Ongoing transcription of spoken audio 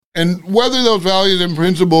And whether those values and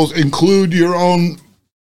principles include your own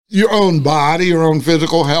body, your own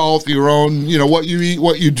physical health, your own, what you eat,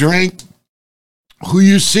 what you drink, who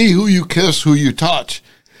you see, who you kiss, who you touch.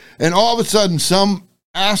 And all of a sudden, some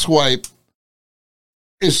asswipe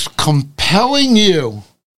is compelling you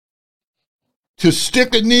to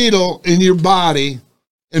stick a needle in your body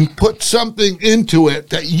and put something into it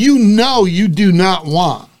that you do not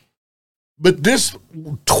want. But this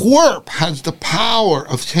twerp has the power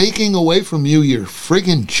of taking away from you your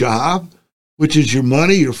friggin' job, which is your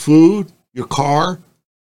money, your food, your car,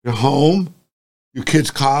 your home, your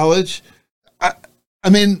kid's college. I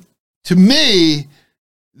mean, to me,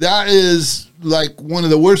 that is like one of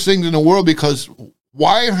the worst things in the world, because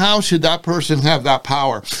why and how should that person have that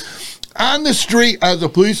power? On the street as a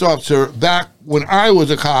police officer, back when I was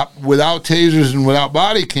a cop, without tasers and without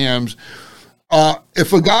body cams,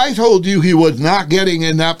 if a guy told you he was not getting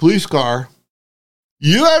in that police car,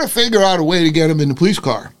 you had to figure out a way to get him in the police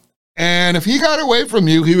car. And if he got away from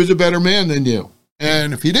you, he was a better man than you.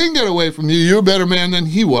 And if he didn't get away from you, you're a better man than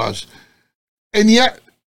he was. And yet,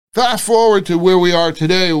 fast forward to where we are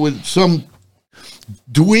today with some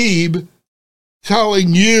dweeb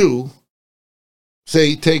telling you,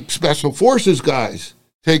 say, take special forces guys,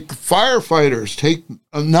 take firefighters, take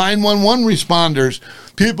 911 responders,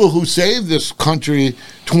 people who saved this country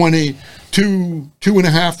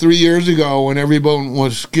 2.5, 3 years ago when everyone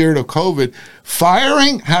was scared of COVID.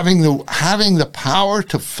 Having the power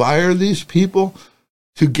to fire these people,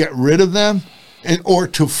 to get rid of them, or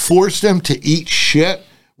to force them to eat shit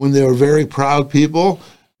when they were very proud people,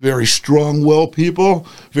 very strong-willed people,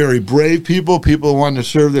 very brave people who wanted to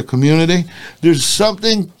serve their community. There's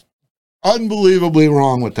something unbelievably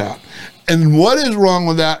wrong with that. And what is wrong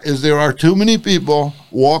with that is there are too many people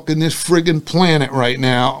walking this friggin' planet right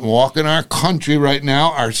now, walking our country right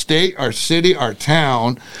now, our state, our city, our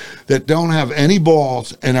town, that don't have any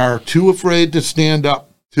balls and are too afraid to stand up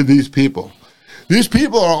to these people. These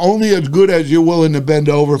people are only as good as you're willing to bend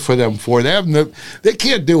over for them for. They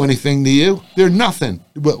can't do anything to you. They're nothing.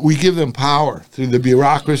 But we give them power through the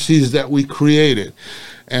bureaucracies that we created.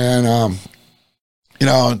 And,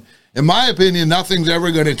 in my opinion, nothing's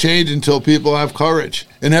ever going to change until people have courage.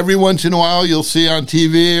 And every once in a while, you'll see on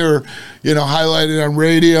TV or, highlighted on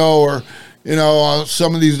radio or,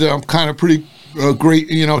 some of these kind of pretty great,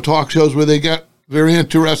 talk shows where they get very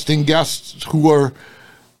interesting guests who are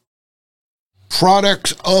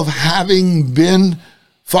products of having been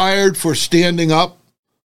fired for standing up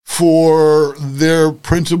for their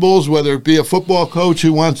principles, whether it be a football coach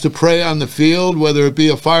who wants to pray on the field, whether it be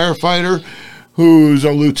a firefighter who's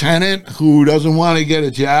a lieutenant who doesn't want to get a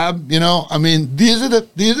jab. These are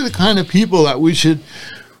the kind of people that we should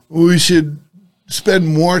spend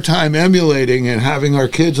more time emulating and having our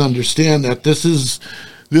kids understand that this is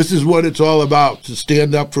what it's all about, to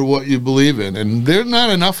stand up for what you believe in. And there's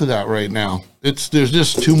not enough of that right now. There's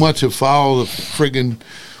just too much of follow the friggin'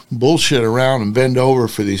 bullshit around and bend over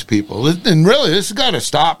for these people. And really, this has got to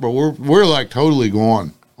stop, or we're like totally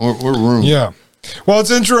gone. We're ruined. Yeah. Well, it's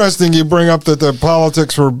interesting you bring up that the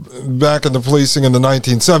politics were back in the policing in the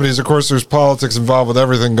 1970s. Of course, there's politics involved with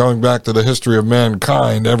everything going back to the history of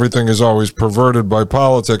mankind. Everything is always perverted by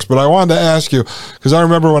politics. But I wanted to ask you, because I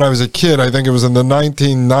remember when I was a kid, I think it was in the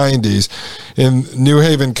 1990s in New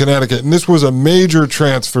Haven, Connecticut, and this was a major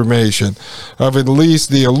transformation of at least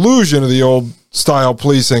the illusion of the old style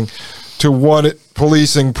policing to what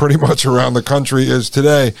policing pretty much around the country is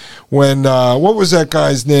today. When, what was that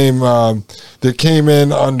guy's name that came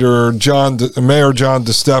in under Mayor John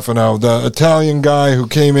DeStefano, the Italian guy who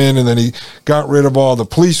came in and then he got rid of all the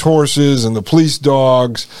police horses and the police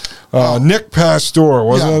dogs? Nick Pastore,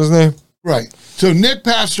 wasn't that his name? Right. So Nick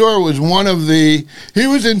Pastore was he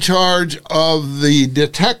was in charge of the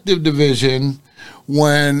detective division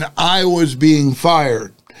when I was being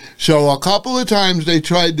fired. So a couple of times they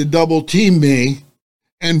tried to double team me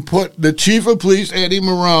and put the chief of police, Eddie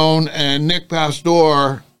Marone, and Nick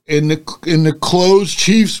Pastore in the closed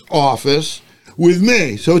chief's office with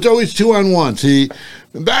me. So it's always 2-on-1. See,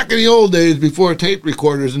 back in the old days before tape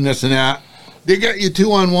recorders and this and that, they get you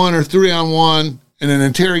 2-on-1 or 3-on-1 in an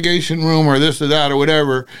interrogation room or this or that or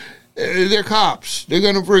whatever. They're cops. They're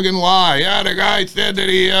going to friggin' lie. Yeah, the guy said that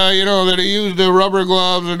he used the rubber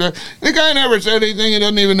gloves. The guy never said anything. He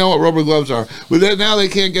doesn't even know what rubber gloves are. But now they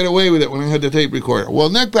can't get away with it when they had the tape recorder. Well,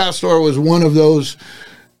 Nick Pastore was one of those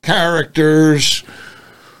characters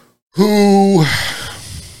who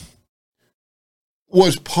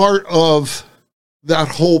was part of that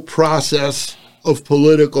whole process of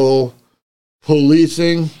political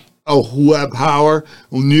policing who have power.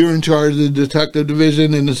 When you're in charge of the detective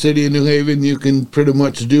division in the city of New Haven, you can pretty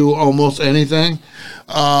much do almost anything.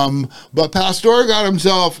 But Pastor got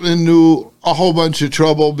himself into a whole bunch of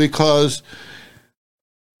trouble because,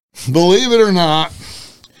 believe it or not,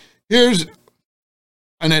 here's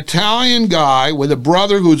an Italian guy with a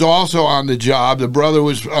brother who's also on the job. The brother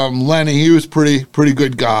was Lenny. He was pretty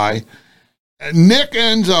good guy. Nick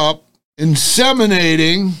ends up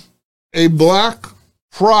inseminating a black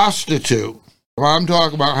prostitute. I'm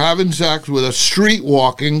talking about having sex with a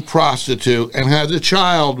street-walking prostitute and has a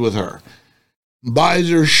child with her. Buys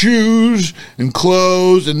her shoes and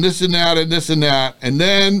clothes and this and that and this and that. And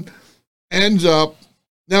then ends up,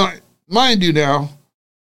 now, mind you now,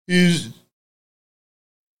 he's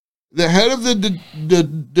the head of the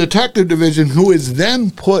detective division, who is then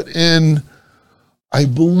put in, I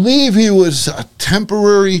believe he was a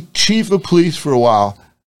temporary chief of police for a while,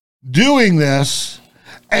 doing this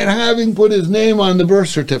and having put his name on the birth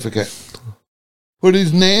certificate. Put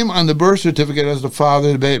his name on the birth certificate as the father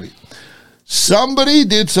of the baby. Somebody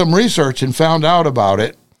did some research and found out about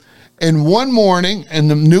it. And one morning in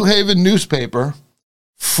the New Haven newspaper,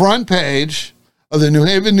 front page of the New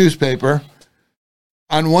Haven newspaper,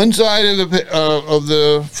 on one side of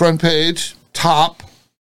the front page, top,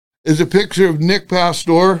 is a picture of Nick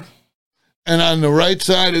Pastor, and on the right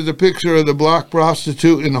side is a picture of the black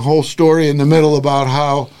prostitute, and the whole story in the middle about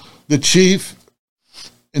how the chief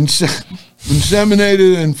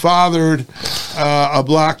inseminated and fathered a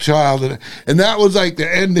black child. And that was like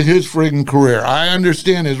the end of his friggin' career. I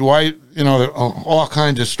understand his wife, all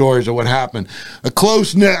kinds of stories of what happened. A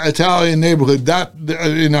close-knit Italian neighborhood,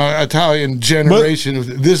 Italian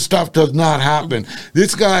generation, this stuff does not happen.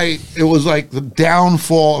 This guy, it was like the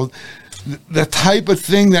downfall, the type of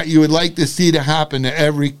thing that you would like to see to happen to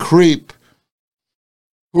every creep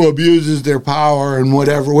who abuses their power and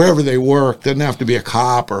wherever they work. Doesn't have to be a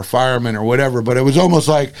cop or a fireman or whatever, but it was almost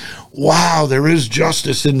like, wow, there is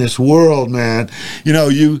justice in this world, man.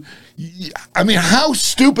 How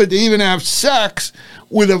stupid to even have sex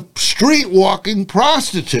with a street-walking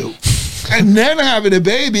prostitute and then having a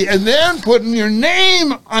baby and then putting your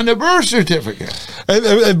name on the birth certificate. But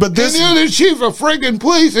you're the chief of friggin'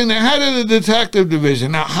 police and the head of the detective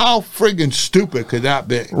division. Now, how friggin' stupid could that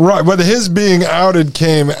be? Right, but his being outed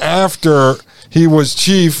came after he was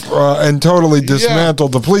chief and totally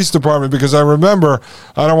dismantled the police department, because I remember,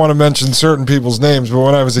 I don't want to mention certain people's names, but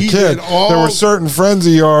when I was a kid, there were certain friends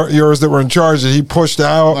of yours that were in charge that he pushed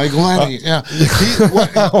out. Like Lenny, yeah.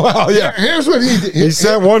 Well, yeah. Here's what he did. He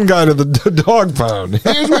sent one guy to the dog pound.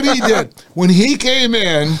 Here's what he did. When he came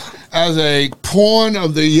in as a pawn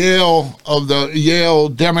of the Yale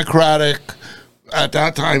Democratic, at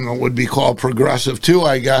that time it would be called Progressive too,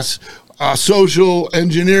 I guess, social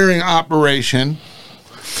engineering operation,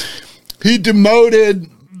 he demoted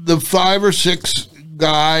the 5 or 6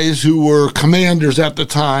 guys who were commanders at the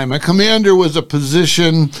time. A commander was a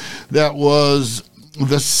position that was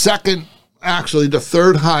the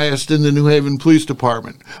third highest in the New Haven Police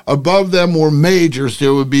Department. Above them were majors.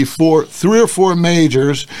 There would be 3 or 4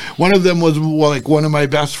 majors. One of them was like one of my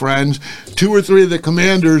best friends. 2 or 3 of the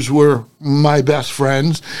commanders were my best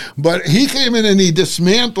friends. But he came in and he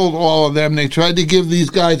dismantled all of them. They tried to give these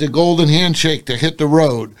guys a golden handshake to hit the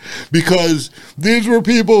road, because these were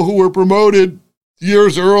people who were promoted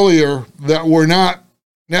years earlier that were not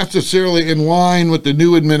necessarily in line with the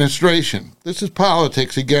new administration. This is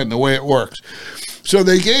politics again, the way it works. So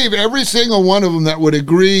they gave every single one of them that would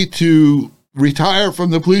agree to retire from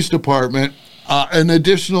the police department an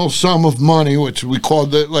additional sum of money, which we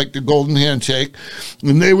called the golden handshake,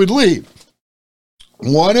 and they would leave.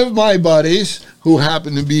 One of my buddies, who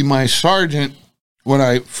happened to be my sergeant when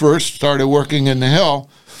I first started working in the Hill,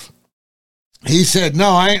 he said,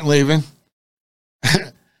 "No, I ain't leaving."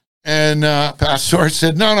 And Pastor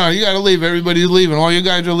said, no, you got to leave. Everybody's leaving. All you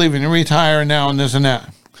guys are leaving. You're retiring now and this and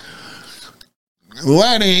that.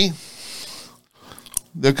 Lenny,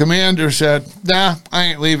 the commander, said, nah, I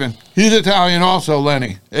ain't leaving. He's Italian also,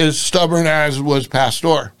 Lenny, as stubborn as was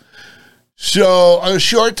Pastor. So a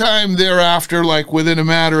short time thereafter, like within a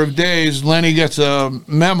matter of days, Lenny gets a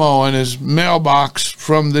memo in his mailbox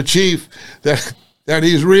from the chief that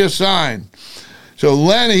he's reassigned. So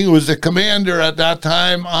Lenny was the commander at that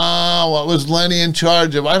time. What was Lenny in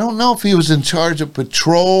charge of? I don't know if he was in charge of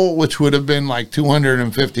patrol, which would have been like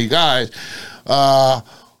 250 guys,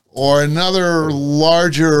 or another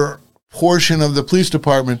larger portion of the police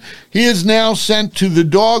department. He is now sent to the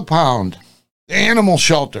dog pound, the animal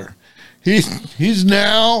shelter. He's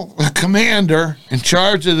now a commander in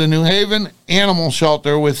charge of the New Haven animal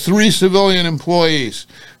shelter with 3 civilian employees,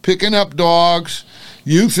 picking up dogs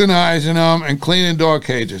euthanizing them and cleaning dog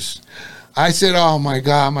cages. I said, oh my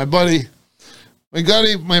God, my buddy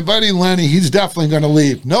Lenny, he's definitely going to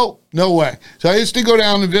leave. Nope, no way. So I used to go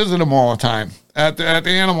down and visit him all the time at the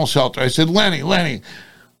animal shelter. I said, Lenny,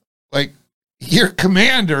 like, you're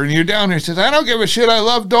commander and you're down there. He says, I don't give a shit. I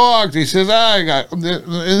love dogs. He says, he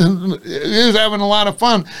was having a lot of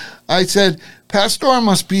fun. I said, Pastor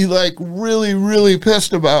must be like really, really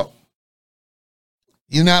pissed about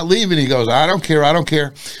you not leaving. He goes, I don't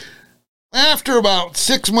care. After about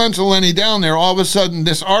 6 months of Lenny down there, all of a sudden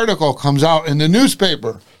this article comes out in the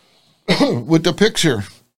newspaper with the picture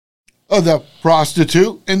of the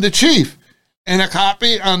prostitute and the chief and a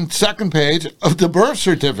copy on second page of the birth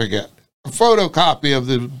certificate, a photocopy of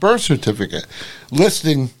the birth certificate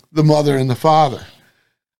listing the mother and the father.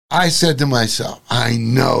 I said to myself, I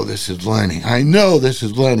know this is Lenny. I know this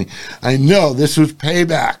was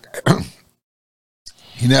payback.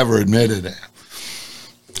 He never admitted it.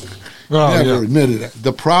 Admitted it.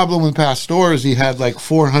 The problem with Pastor is he had like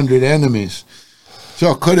 400 enemies.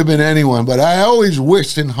 So it could have been anyone. But I always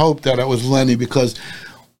wished and hoped that it was Lenny, because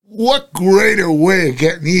what greater way of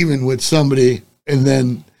getting even with somebody and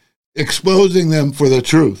then exposing them for the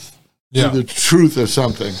truth. Yeah. For the truth of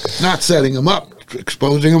something. Not setting them up.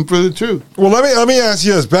 Exposing them for the truth. Well, let me ask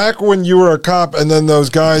you this. Back when you were a cop and then those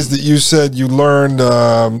guys that you said you learned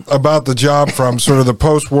about the job from, sort of the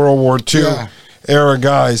post-World War II era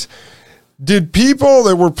guys, did people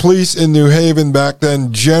that were police in New Haven back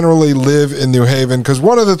then generally live in New Haven? Because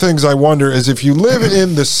one of the things I wonder is if you live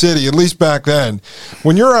in the city, at least back then,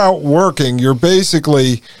 when you're out working, you're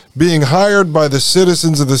basically being hired by the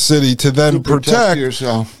citizens of the city to then protect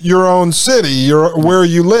yourself, your own city, where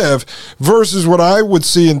you live, versus what I would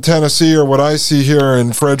see in Tennessee or what I see here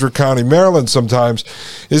in Frederick County, Maryland sometimes,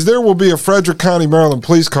 is there will be a Frederick County, Maryland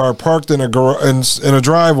police car parked in a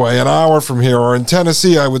driveway an hour from here. Or in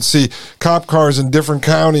Tennessee, I would see cop cars in different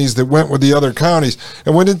counties that went with the other counties.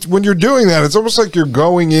 And when you're doing that, it's almost like you're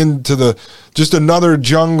going into just another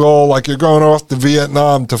jungle, like you're going off to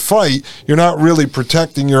Vietnam to fight. You're not really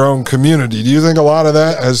protecting your own community. Do you think a lot of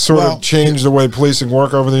that has sort of changed the way policing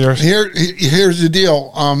work over the years? Here's the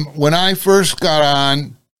deal. When I first got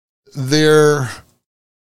on there,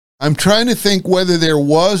 I'm trying to think whether there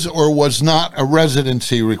was or was not a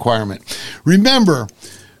residency requirement. Remember,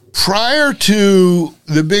 prior to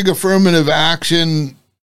the big affirmative action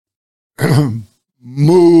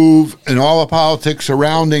move and all the politics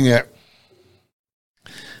surrounding it,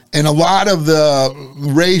 and a lot of the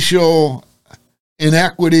racial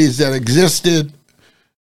inequities that existed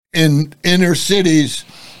in inner cities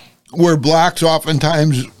where blacks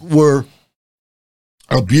oftentimes were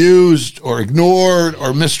abused or ignored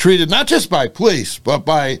or mistreated, not just by police, but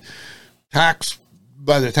by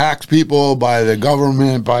the tax people, by the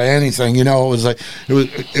government, by anything. You know, it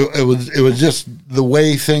was just the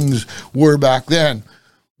way things were back then.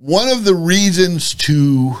 One of the reasons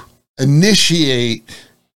to initiate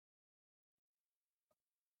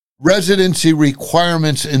residency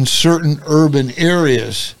requirements in certain urban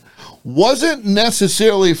areas wasn't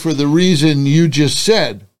necessarily for the reason you just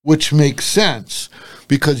said, which makes sense.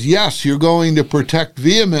 Because yes, you're going to protect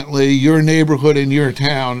vehemently your neighborhood and your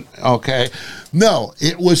town, okay? No,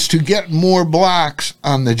 it was to get more blacks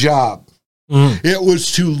on the job. Mm. It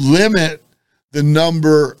was to limit the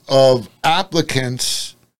number of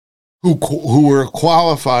applicants who were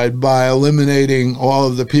qualified by eliminating all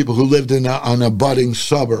of the people who lived on a budding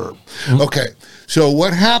suburb. Mm-hmm. Okay, so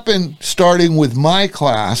what happened starting with my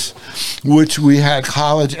class, which we had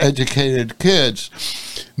college-educated kids,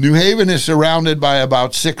 New Haven is surrounded by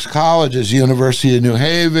about 6 colleges, University of New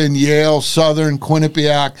Haven, Yale, Southern,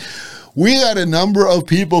 Quinnipiac. We had a number of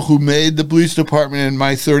people who made the police department in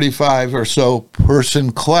my 35 or so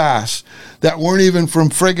person class that weren't even from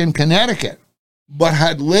friggin' Connecticut, but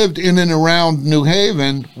had lived in and around New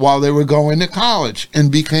Haven while they were going to college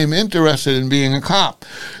and became interested in being a cop.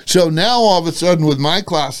 So now all of a sudden with my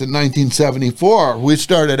class in 1974, we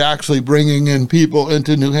started actually bringing in people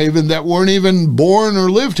into New Haven that weren't even born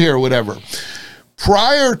or lived here or whatever.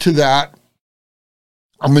 Prior to that,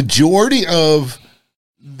 a majority of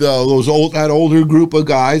that older group of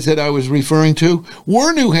guys that I was referring to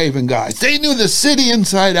were New Haven guys. They knew the city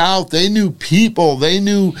inside out. They knew people. They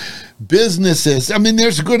knew businesses. I mean,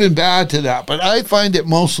 there's good and bad to that, but I find it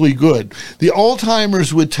mostly good. The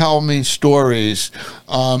old-timers would tell me stories,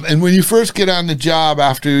 and when you first get on the job,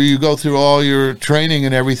 after you go through all your training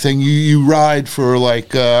and everything, you ride for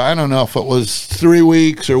like, I don't know if it was 3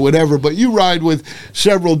 weeks or whatever, but you ride with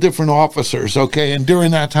several different officers, okay? And during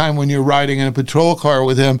that time when you're riding in a patrol car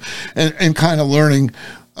with him and kind of learning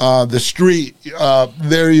the street,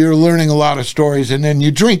 there you're learning a lot of stories, and then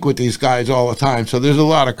you drink with these guys all the time. So there's a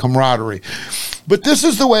lot of camaraderie. But this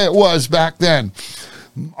is the way it was back then.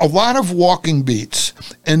 A lot of walking beats.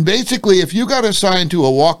 And basically, if you got assigned to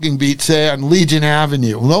a walking beat, say on Legion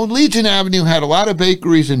Avenue, well, Legion Avenue had a lot of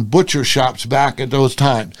bakeries and butcher shops back at those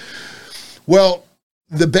times. Well,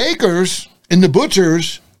 the bakers and the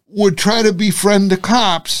butchers would try to befriend the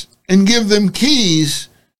cops and give them keys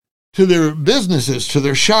to their businesses, to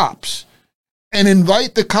their shops, and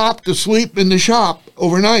invite the cop to sleep in the shop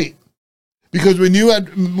overnight. Because when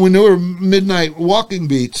there were midnight walking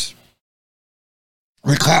beats,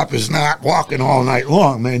 the cop is not walking all night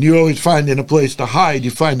long, man. You always finding a place to hide. You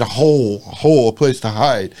find a place to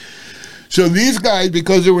hide. So these guys,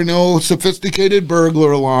 because there were no sophisticated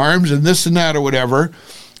burglar alarms and this and that or whatever,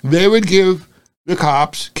 they would give the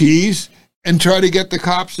cops keys and try to get the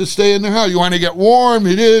cops to stay in their house. You want to get warm,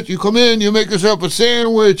 you come in, you make yourself a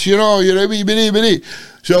sandwich, you know.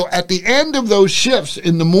 So at the end of those shifts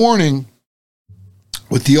in the morning,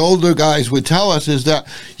 what the older guys would tell us is that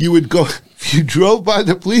you would go, if you drove by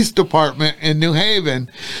the police department in New Haven,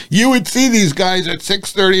 you would see these guys at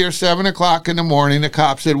 6:30 or 7 o'clock in the morning. The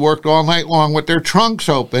cops had worked all night long with their trunks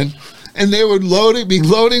open, and they would be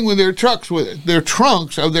loading with their trunks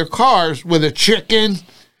of their cars with a chicken,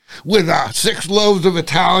 with 6 loaves of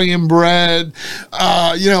Italian bread,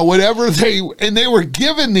 whatever they were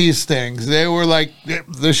given these things. They were like,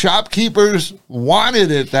 the shopkeepers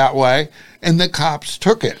wanted it that way, and the cops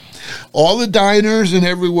took it. All the diners and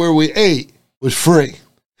everywhere we ate was free.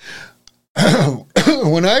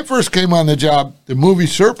 When I first came on the job, the movie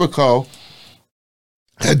Serpico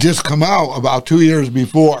had just come out about 2 years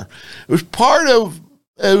before. It was part of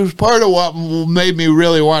what made me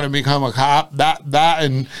really want to become a cop. That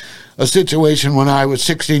and a situation when I was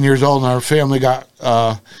 16 years old and our family got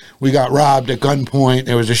robbed at gunpoint.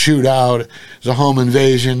 There was a shootout. It was a home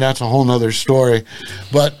invasion. That's a whole nother story.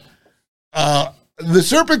 But the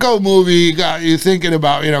Serpico movie got you thinking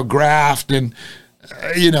about, graft and,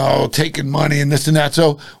 taking money and this and that.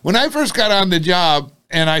 So when I first got on the job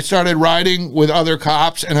and I started riding with other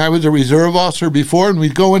cops, and I was a reserve officer before, and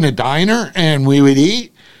we'd go in a diner and we would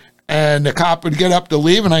eat, and the cop would get up to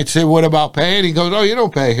leave, and I'd say, "What about pay?" And he goes, "Oh, you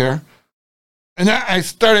don't pay here." And I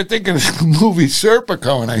started thinking of the movie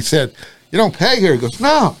Serpico, and I said, "You don't pay here?" He goes,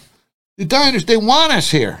 "No, the diners, they want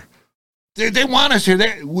us here. They want us here.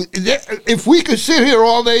 If we could sit here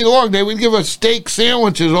all day long, they would give us steak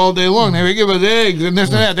sandwiches all day long. They would give us eggs and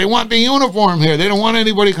this and that. They want the uniform here. They don't want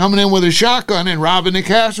anybody coming in with a shotgun and robbing the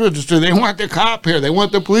cash register. They want the cop here. They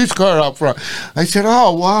want the police car up front." I said,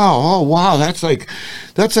 "Oh wow, that's like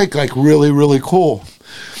really, really cool."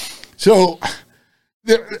 So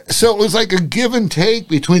it was like a give and take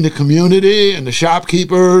between the community and the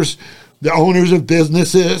shopkeepers, the owners of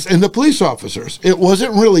businesses, and the police officers. It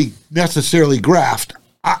wasn't really necessarily graft.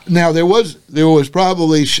 Now, there was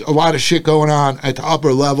probably a lot of shit going on at the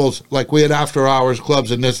upper levels, like we had after-hours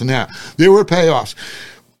clubs and this and that. There were payoffs.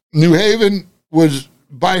 New Haven was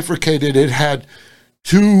bifurcated. It had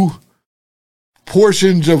 2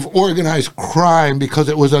 portions of organized crime because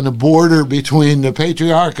it was on the border between the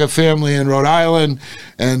Patriarca family in Rhode Island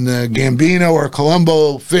and the Gambino or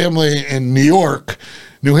Colombo family in New York.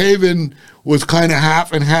 New Haven was kind of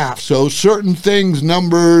half and half. So certain things,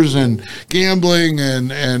 numbers and gambling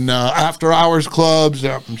and after-hours clubs,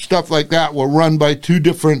 stuff like that, were run by 2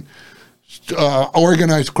 different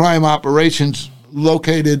organized crime operations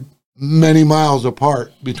located many miles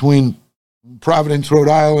apart between Providence, Rhode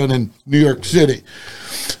Island, and New York City.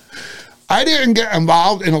 I didn't get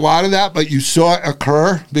involved in a lot of that, but you saw it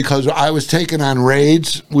occur because I was taking on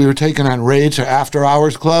raids. We were taking on raids or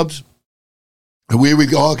after-hours clubs. We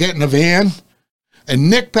would all get in a van, and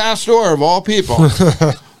Nick Pastor, of all people,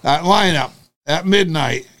 that lineup at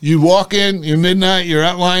midnight. You walk in, you're midnight, you're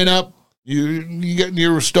at lineup, you get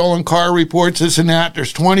your stolen car reports, this and that.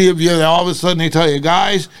 There's 20 of you, all of a sudden they tell you,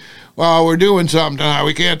 "Guys, well, we're doing something tonight.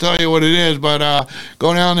 We can't tell you what it is, but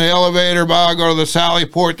go down the elevator, go to the Sally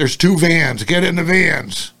Port. There's 2 vans. Get in the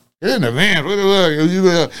vans." Get in the van.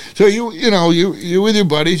 So you with your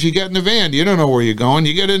buddies, you get in the van. You don't know where you're going.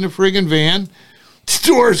 You get in the friggin' van.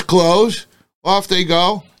 Stores close. Off they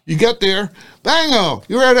go. You get there. Bango.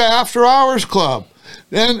 You're at an after-hours club.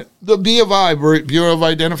 Then the BOI, Bureau of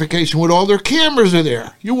Identification, with all their cameras are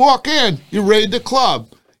there. You walk in. You raid the club.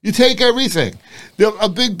 You take everything. A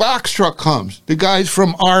big box truck comes. The guys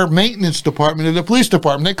from our maintenance department and the police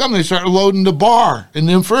department, they come. They start loading the bar and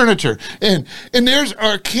the furniture. And there's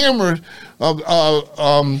our cameras of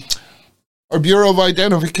our Bureau of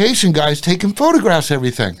Identification guys taking photographs of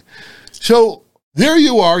everything. So there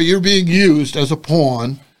you are, you're being used as a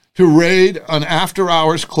pawn to raid an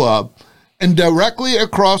after-hours club, and directly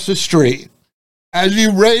across the street, as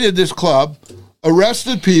you raided this club,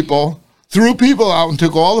 arrested people, threw people out, and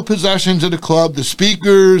took all the possessions of the club, the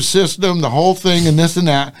speakers, system, the whole thing, and this and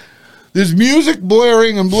that. There's music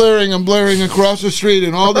blaring and blaring and blaring across the street,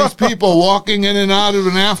 and all these people walking in and out of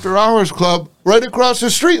an after-hours club right across the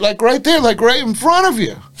street, like right there, like right in front of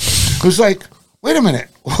you. It was like, wait a minute,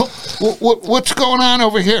 what's going on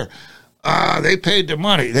over here? They paid the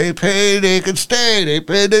money. They paid, they could stay. They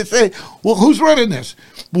paid, they stay. Well, who's running this?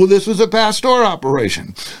 Well, this was a pastor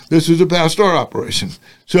operation.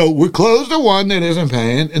 So we closed the one that isn't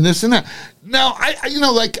paying, and this and that. Now,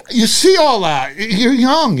 like, you see all that. You're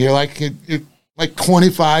young. You're like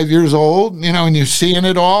 25 years old, and you're seeing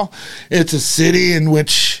it all. It's a city in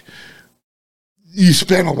which you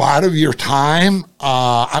spend a lot of your time.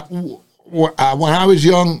 When I was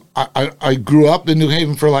young, I grew up in New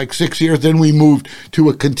Haven for like 6 years. Then we moved to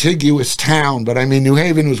a contiguous town. But I mean, New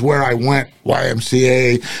Haven was where I went.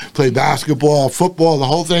 YMCA, played basketball, football, the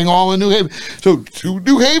whole thing, all in New Haven. So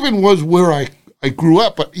New Haven was where I grew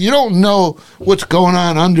up. But you don't know what's going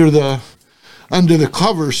on under the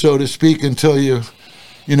cover, so to speak, until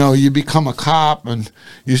you become a cop and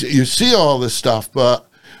you see all this stuff. But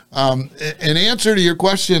in answer to your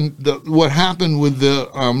question, what happened with the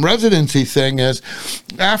residency thing is,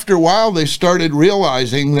 after a while, they started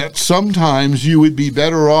realizing that sometimes you would be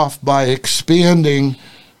better off by expanding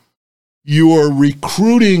your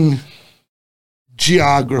recruiting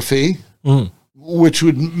geography, which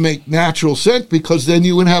would make natural sense, because then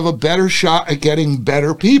you would have a better shot at getting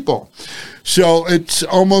better people. So it's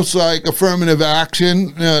almost like affirmative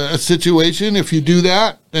action, a situation. If you do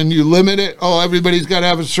that, then you limit it. Oh, everybody's got to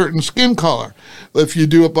have a certain skin color. But if you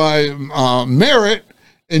do it by merit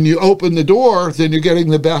and you open the door, then you're getting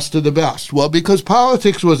the best of the best. Well, because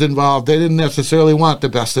politics was involved, they didn't necessarily want the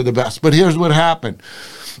best of the best. But here's what happened.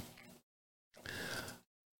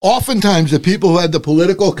 Oftentimes, the people who had the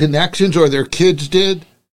political connections, or their kids did,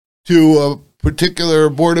 to a particular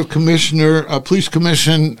board of commissioner, a police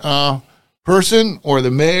commission person, or the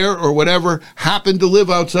mayor, or whatever, happened to live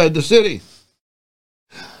outside the city,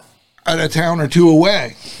 at a town or two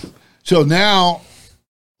away. So now,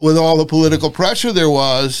 with all the political pressure there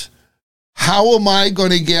was, how am I going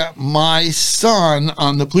to get my son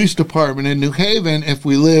on the police department in New Haven if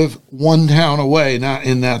we live one town away, not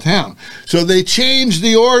in that town? So they changed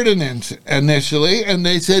the ordinance initially, and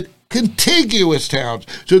they said contiguous towns.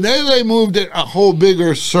 So then they moved it a whole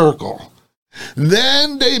bigger circle.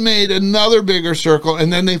 Then they made another bigger circle,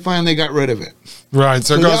 and then they finally got rid of it. Right,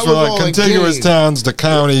 so it goes from like contiguous towns to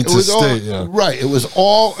county to state. Right, it was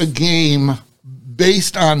all a game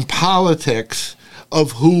based on politics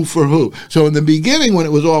of who for who. So in the beginning, when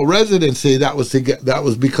it was all residency, that was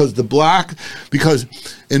because because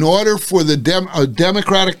in order for a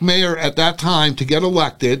Democratic mayor at that time to get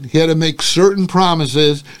elected, he had to make certain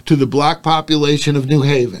promises to the black population of New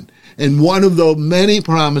Haven. And one of the many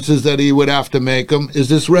promises that he would have to make them is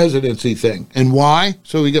this residency thing. And why?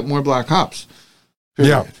 So we get more black cops.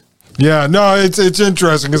 Period. Yeah, no, it's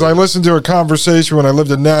interesting, because I listened to a conversation when I lived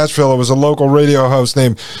in Nashville. It was a local radio host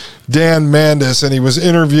named Dan Mandis, and he was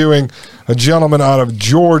interviewing a gentleman out of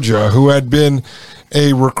Georgia who had been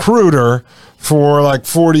a recruiter for like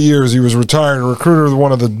 40 years. He was retired, a recruiter of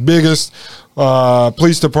one of the biggest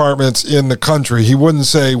police departments in the country. He wouldn't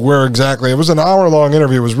say where exactly. It was an hour-long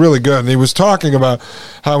interview. It was really good, and he was talking about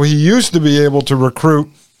how he used to be able to recruit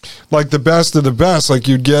like the best of the best. Like,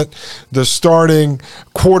 you'd get the starting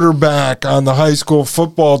quarterback on the high school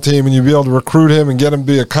football team, and you'd be able to recruit him and get him to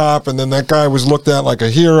be a cop, and then that guy was looked at like a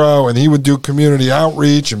hero, and he would do community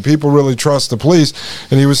outreach, and people really trust the police.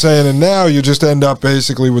 And he was saying, and now you just end up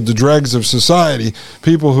basically with the dregs of society,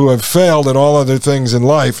 people who have failed at all other things in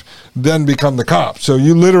life, then become the cop. So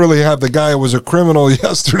you literally have the guy who was a criminal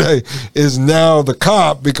yesterday is now the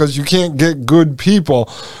cop, because you can't get good people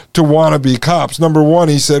to want to be cops. Number one,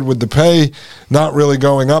 he said, with the pay not really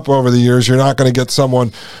going up over the years, you're not going to get someone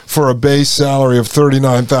for a base salary of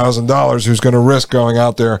 $39,000 who's going to risk going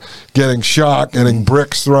out there getting shot, getting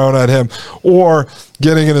bricks thrown at him, or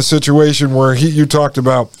getting in a situation where you talked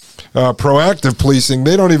about proactive policing.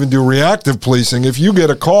 They don't even do reactive policing. If you get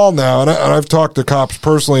a call now, and I've talked to cops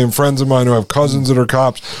personally and friends of mine who have cousins that are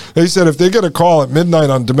cops, they said if they get a call at midnight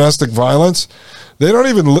on domestic violence, they don't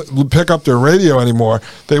even pick up their radio anymore.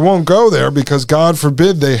 They won't go there because, God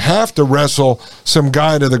forbid, they have to wrestle some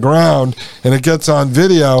guy to the ground and it gets on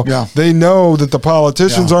video. Yeah. They know that the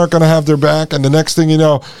politicians aren't going to have their back, and the next thing you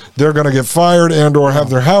know, they're going to get fired and or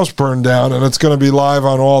have their house burned down, and it's going to be live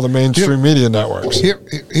on all the mainstream media networks.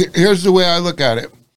 Here's the way I look at it.